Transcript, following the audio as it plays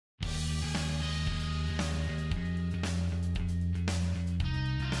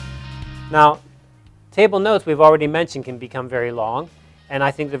Now, table notes we've already mentioned can become very long, and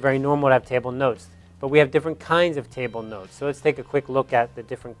I think they're very normal to have table notes. But we have different kinds of table notes. So let's take a quick look at the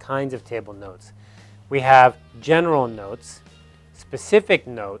different kinds of table notes. We have general notes, specific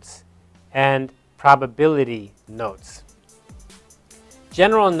notes, and probability notes.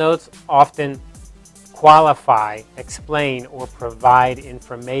 General notes often qualify, explain, or provide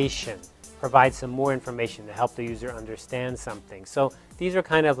information, provide some more information to help the user understand something. So these are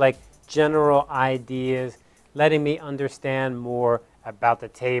kind of like general ideas, letting me understand more about the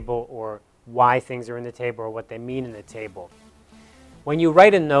table or why things are in the table or what they mean in the table. When you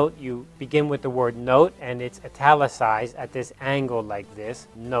write a note, you begin with the word note, and it's italicized at this angle like this,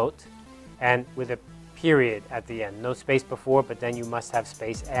 note, and with a period at the end. No space before, but then you must have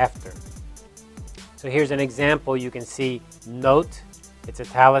space after. So here's an example. You can see note, it's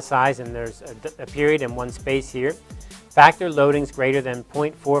italicized, and there's a period and one space here. Factor loadings greater than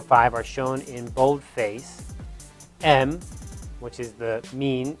 0.45 are shown in boldface. M, which is the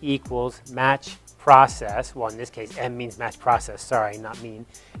mean, equals match process. Well, in this case, M means match process, sorry, not mean.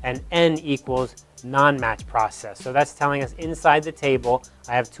 And N equals non-match process. So that's telling us inside the table,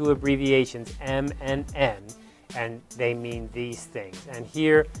 I have two abbreviations, M and N, and they mean these things. And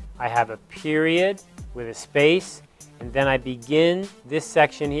here I have a period with a space, and then I begin this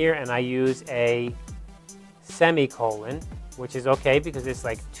section here, and I use a semicolon, which is okay because it's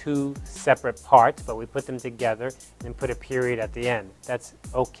like two separate parts, but we put them together and then put a period at the end. That's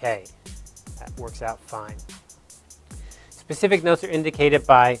okay. That works out fine. Specific notes are indicated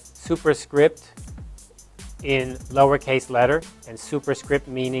by superscript in lowercase letter, and superscript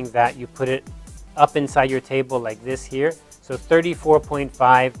meaning that you put it up inside your table like this here. So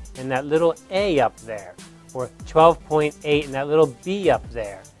 34.5 and that little A up there, or 12.8 and that little B up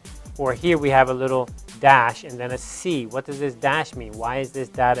there. Or here we have a little dash and then a C. What does this dash mean? Why is this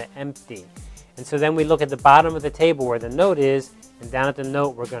data empty? And so then we look at the bottom of the table where the note is, and down at the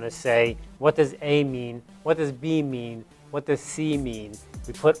note we're going to say, what does A mean? What does B mean? What does C mean?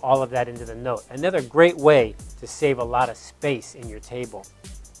 We put all of that into the note. Another great way to save a lot of space in your table.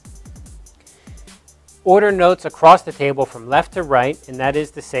 Order notes across the table from left to right, and that is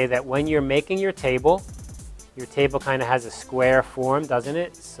to say that when you're making your table kind of has a square form, doesn't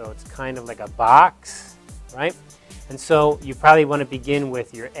it? So it's kind of like a box, right? And so you probably want to begin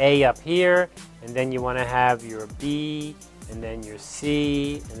with your A up here, and then you want to have your B, and then your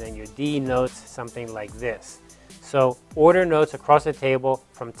C, and then your D notes, something like this. So order notes across the table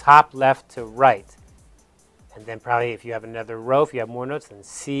from top left to right. And then probably if you have another row, if you have more notes, then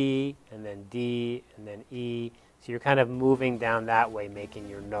C, and then D, and then E. So you're kind of moving down that way, making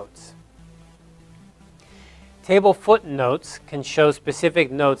your notes. Table footnotes can show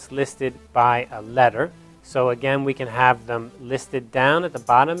specific notes listed by a letter. So again, we can have them listed down at the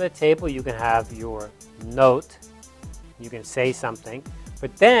bottom of the table. You can have your note. You can say something.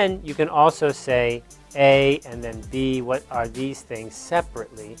 But then you can also say A and then B. What are these things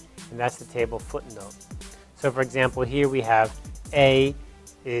separately? And that's the table footnote. So for example, here we have A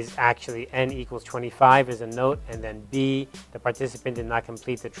is actually N equals 25 is a note, and then B, the participant did not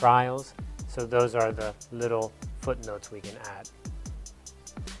complete the trials. So those are the little footnotes we can add.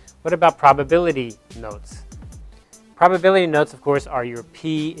 What about probability notes? Probability notes, of course, are your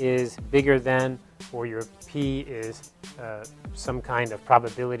P is bigger than, or your P is some kind of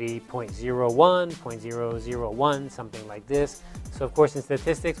probability 0.01, 0.001, something like this. So of course in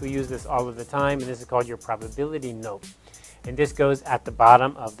statistics we use this all of the time, and this is called your probability note. And this goes at the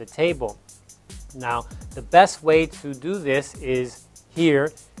bottom of the table. Now the best way to do this is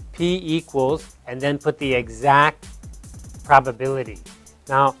here, P equals, and then put the exact probability.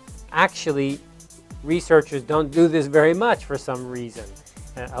 Now actually researchers don't do this very much for some reason.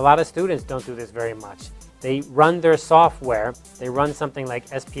 A lot of students don't do this very much. They run their software, they run something like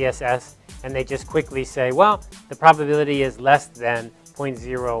SPSS, and they just quickly say, well, the probability is less than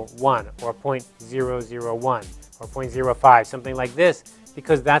 0.01 or 0.001 or 0.05, something like this,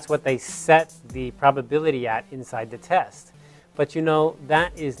 because that's what they set the probability at inside the test. But you know,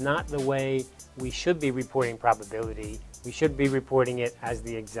 that is not the way we should be reporting probability. We should be reporting it as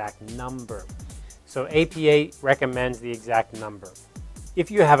the exact number. So APA recommends the exact number. If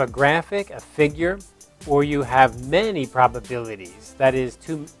you have a graphic, a figure, or you have many probabilities, that is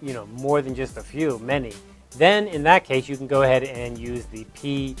more than just a few, many, then in that case you can go ahead and use the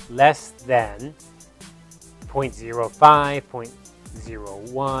P less than 0.05, 0.01,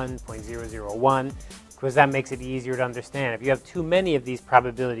 0.001, because that makes it easier to understand. If you have too many of these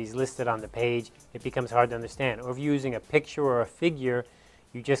probabilities listed on the page, it becomes hard to understand. Or if you're using a picture or a figure,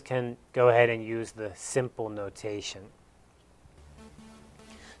 you just can go ahead and use the simple notation.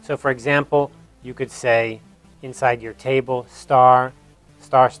 So for example, you could say inside your table star,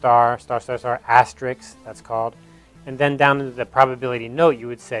 star, star, star, star, star, asterisk, that's called. And then down into the probability note, you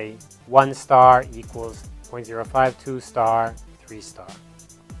would say 1 star equals 0.052 star, 3 star.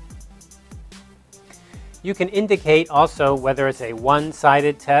 You can indicate also whether it's a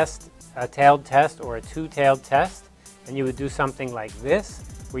one-sided test, a tailed test, or a two-tailed test. And you would do something like this,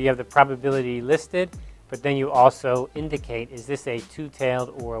 where you have the probability listed, but then you also indicate, is this a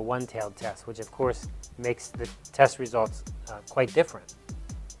two-tailed or a one-tailed test, which of course makes the test results quite different.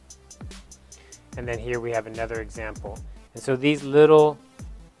 And then here we have another example. And so these little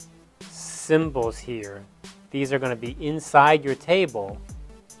symbols here, these are going to be inside your table,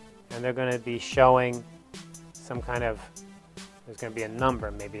 and they're going to be showing some kind of, there's going to be a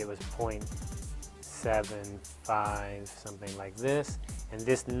number, maybe it was 0.75, something like this. And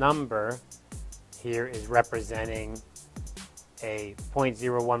this number here is representing a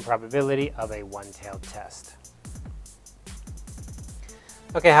 0.01 probability of a one-tailed test.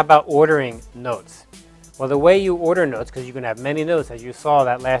 Okay, how about ordering notes? Well, the way you order notes, because you can have many notes, as you saw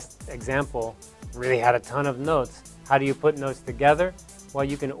that last example really had a ton of notes. How do you put notes together? Well,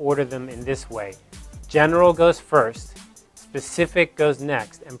 you can order them in this way. General goes first, specific goes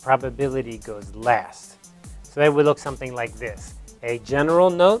next, and probability goes last. So that would look something like this. A general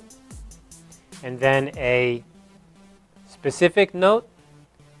note, and then a specific note,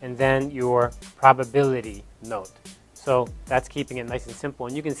 and then your probability note. So that's keeping it nice and simple.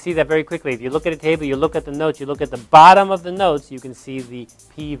 And you can see that very quickly. If you look at a table, you look at the notes, you look at the bottom of the notes, you can see the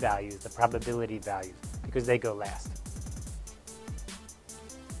p-values, the probability values, because they go last.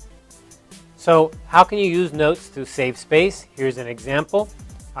 So how can you use notes to save space? Here's an example.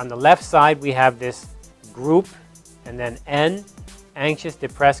 On the left side, we have this group, and then N, anxious,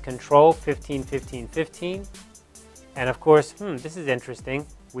 depressed, control, 15, 15, 15. And of course, this is interesting.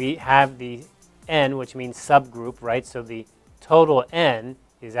 We have the N, which means subgroup, right? So the total N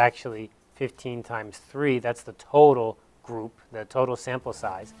is actually 15 times 3. That's the total group, the total sample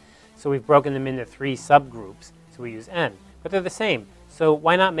size. So we've broken them into 3 subgroups. So we use N. But they're the same. So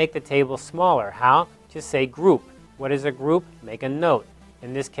why not make the table smaller? How? Just say group. What is a group? Make a note.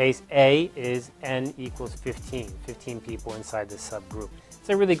 In this case, A is N equals 15. 15 people inside the subgroup. It's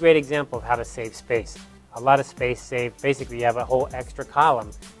a really great example of how to save space. A lot of space saved. Basically, you have a whole extra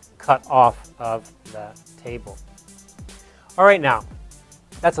column cut off of the table. All right, now,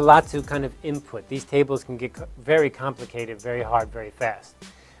 that's a lot to kind of input. These tables can get very complicated, very hard, very fast.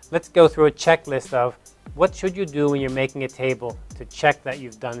 Let's go through a checklist of what should you do when you're making a table to check that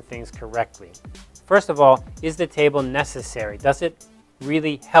you've done things correctly. First of all, is the table necessary? Does it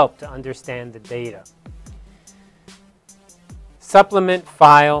really help to understand the data? Supplement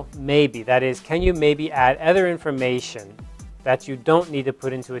file, maybe. That is, can you maybe add other information that you don't need to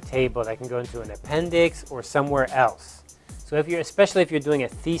put into a table that can go into an appendix or somewhere else? So if you're, especially if you're doing a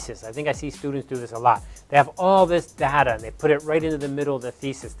thesis, I think I see students do this a lot. They have all this data and they put it right into the middle of the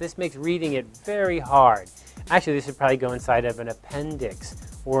thesis. This makes reading it very hard. Actually, this should probably go inside of an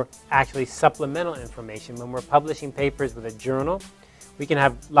appendix or actually supplemental information. When we're publishing papers with a journal, we can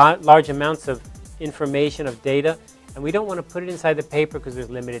have large amounts of information, of data, and we don't want to put it inside the paper because there's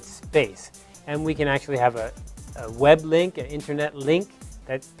limited space. And we can actually have a web link, an internet link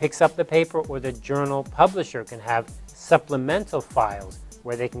that picks up the paper, or the journal publisher can have supplemental files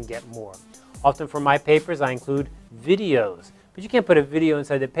where they can get more. Often for my papers, I include videos, but you can't put a video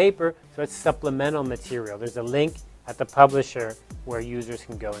inside the paper, so it's supplemental material. There's a link at the publisher where users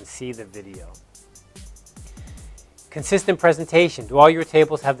can go and see the video. Consistent presentation. Do all your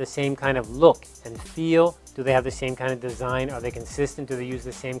tables have the same kind of look and feel? Do they have the same kind of design? Are they consistent? Do they use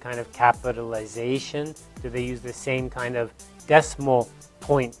the same kind of capitalization? Do they use the same kind of decimal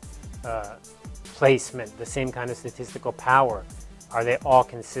point placement, the same kind of statistical power? Are they all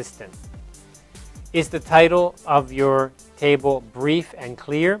consistent? Is the title of your table brief and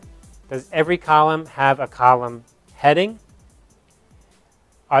clear? Does every column have a column heading?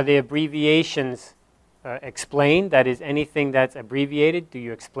 Are the abbreviations explained? That is, anything that's abbreviated, do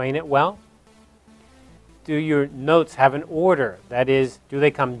you explain it well? Do your notes have an order? That is, do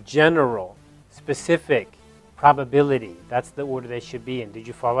they come general, specific, probability? That's the order they should be in. Did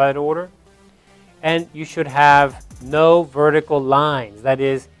you follow that order? And you should have no vertical lines. That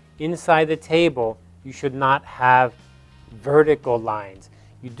is, inside the table, you should not have vertical lines.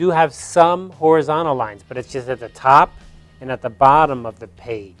 You do have some horizontal lines, but it's just at the top and at the bottom of the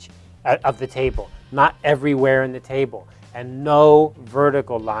page, of the table, not everywhere in the table. And no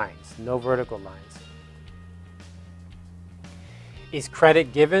vertical lines, no vertical lines. Is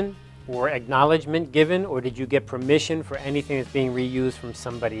credit given? or acknowledgement given, or did you get permission for anything that's being reused from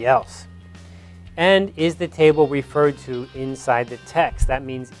somebody else? And is the table referred to inside the text? That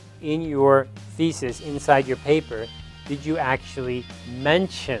means in your thesis, inside your paper, did you actually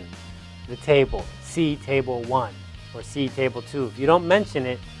mention the table? See table 1 or see table 2. If you don't mention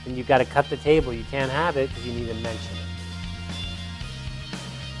it, then you've got to cut the table. You can't have it because you need to mention it.